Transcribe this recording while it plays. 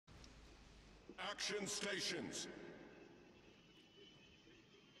Action stations.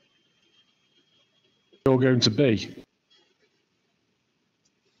 You're going to B.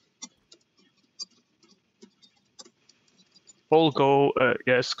 Ball go,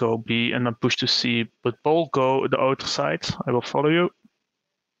 yes, go B and then push to C. But ball go the outer side. I will follow you.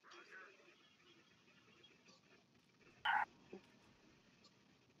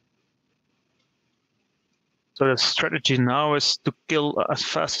 So the strategy now is to kill as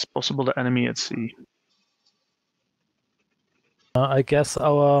fast as possible the enemy at C. I guess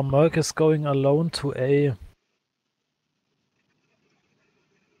our Merc is going alone to A.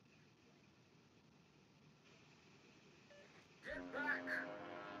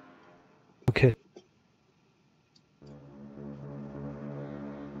 Okay.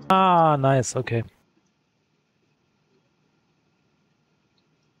 Ah, nice, okay.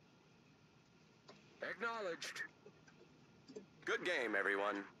 Acknowledged. Good game,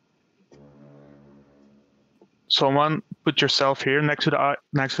 everyone. Someone put yourself here next to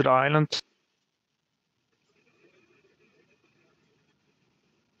the island.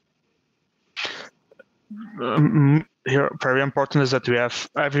 Here, very important is that we have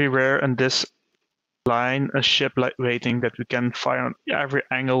everywhere in this line a ship waiting that we can fire on every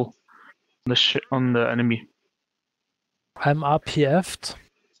angle on the enemy. I'm RPF'd.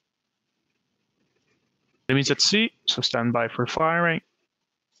 Enemies at sea, so stand by for firing.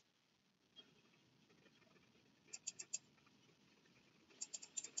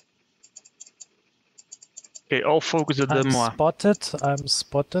 Okay, all focus at the moi. I'm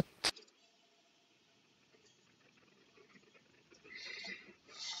spotted.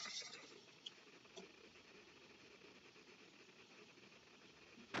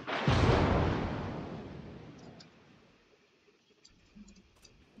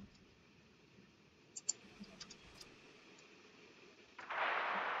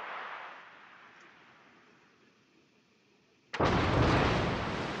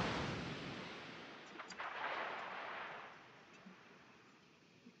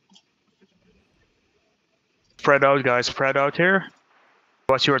 Spread out, guys, spread out here.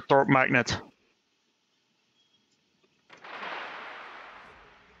 What's your torque magnet?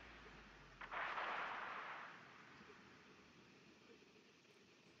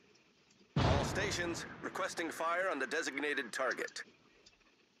 All stations requesting fire on the designated target.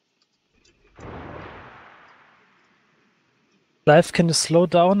 Live, can you slow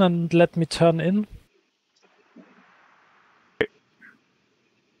down and let me turn in?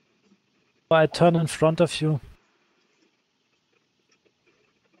 I turn in front of you.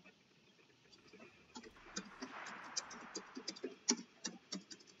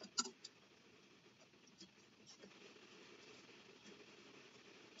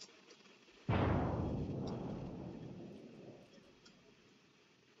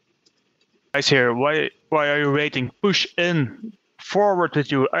 Guys here, why are you waiting? Push in. Forward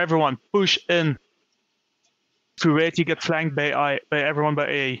with you. Everyone, push in. If you wait, you get flanked by everyone by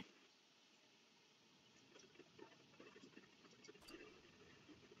A.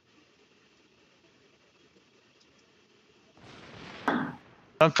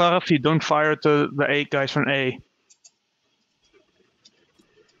 Don't fire to the A guys from A.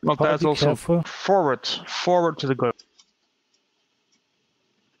 Not that also. Careful. Forward to the goal.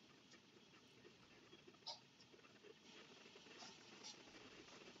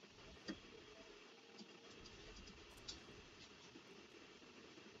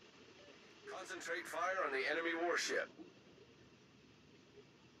 Concentrate fire on the enemy warship.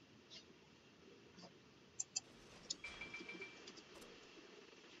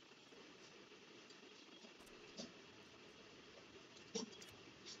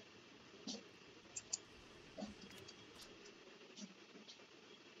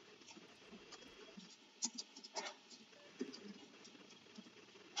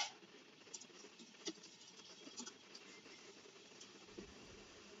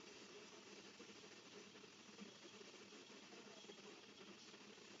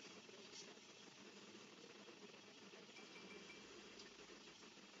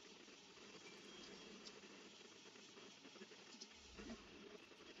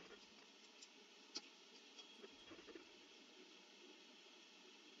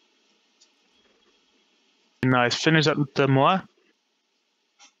 Nice, finish at the moi.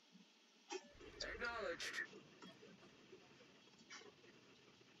 Acknowledged.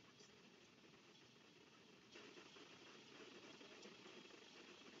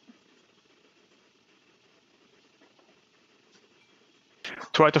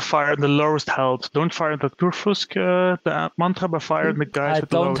 Try to fire the lowest health. Don't fire the Turfusk, the mantra, but fire the guys I with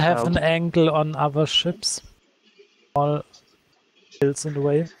the don't lowest have health. an angle on other ships. All kills in the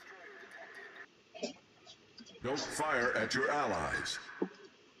way. Don't fire at your allies.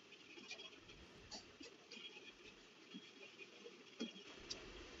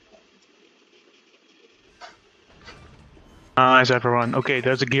 Nice, everyone. Okay,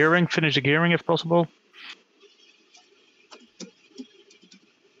 there's a gearing. Finish the gearing if possible.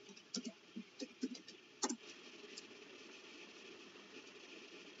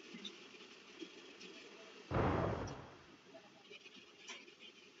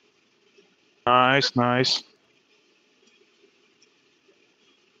 Nice, nice.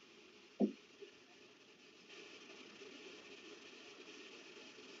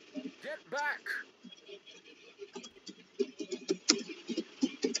 Get back!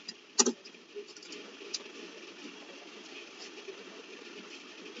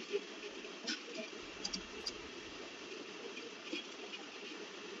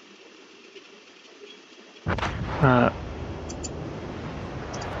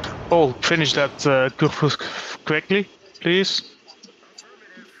 Oh, finish that quickly, please.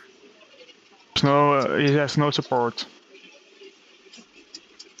 There's no, he has no support.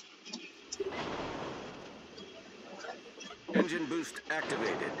 Engine boost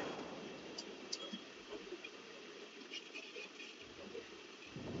activated.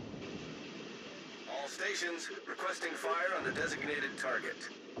 All stations requesting fire on the designated target.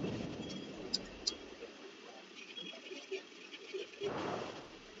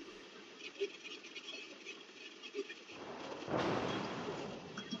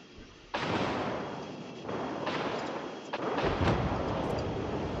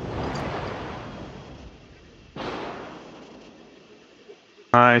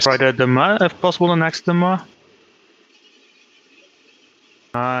 Nice. Try the demo, if possible, the next demo.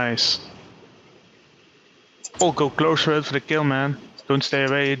 Nice. Oh, go closer for the kill, man. Don't stay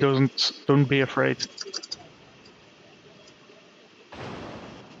away. Don't be afraid.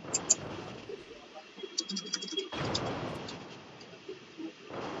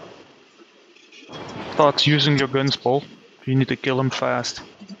 Start using your guns, Paul. You need to kill him fast.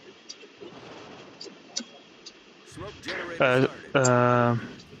 Smoke generator started.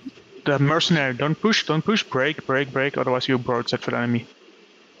 The mercenary, don't push, break, otherwise you broadside for the enemy.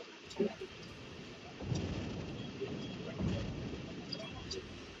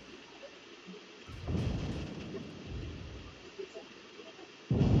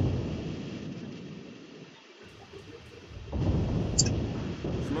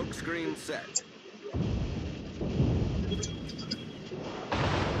 Smoke screen set.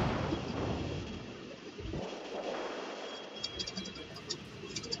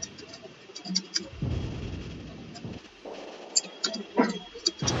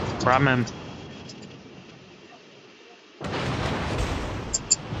 Ram him.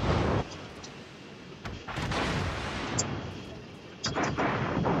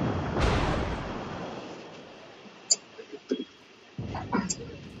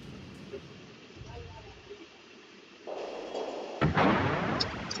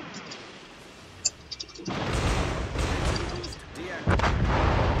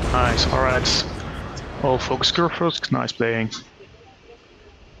 Nice, alright. All focus curves, nice playing.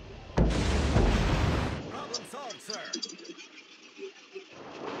 Problem solved, sir.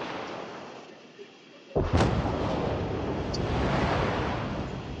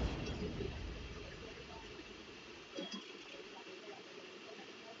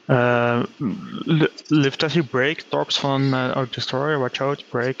 Lift as you brake, torps van our destroyer, watch out,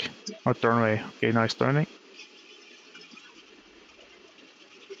 brake. Oh, turn away. Okay, nice turning.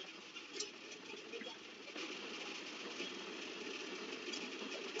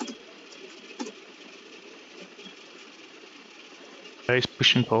 He's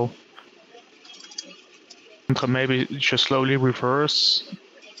pushing Paul. Maybe just slowly reverse.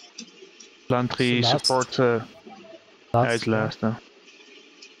 Lantry support. It's last.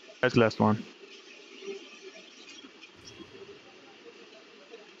 It's last one.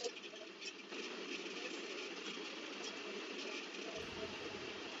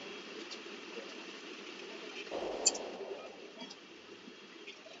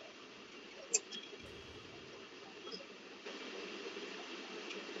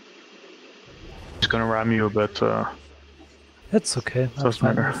 He's gonna ram you, but It's okay. doesn't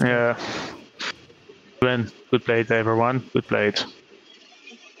matter. Yeah. Win. Good played, everyone. Good played.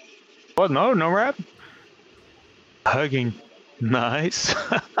 What? No, no ram. Hugging. Nice.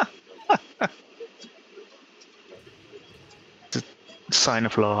 Sign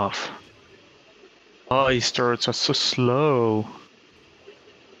of love. Oh, these turrets are so slow.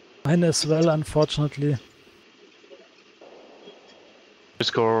 Mine as well, unfortunately.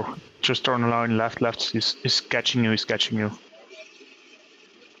 Just go, just turn around left, he's catching you,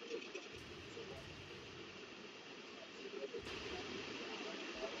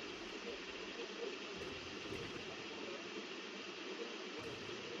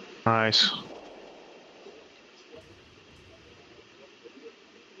 Nice.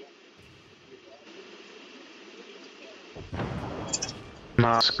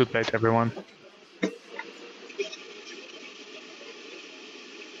 Nice. Good bait, everyone.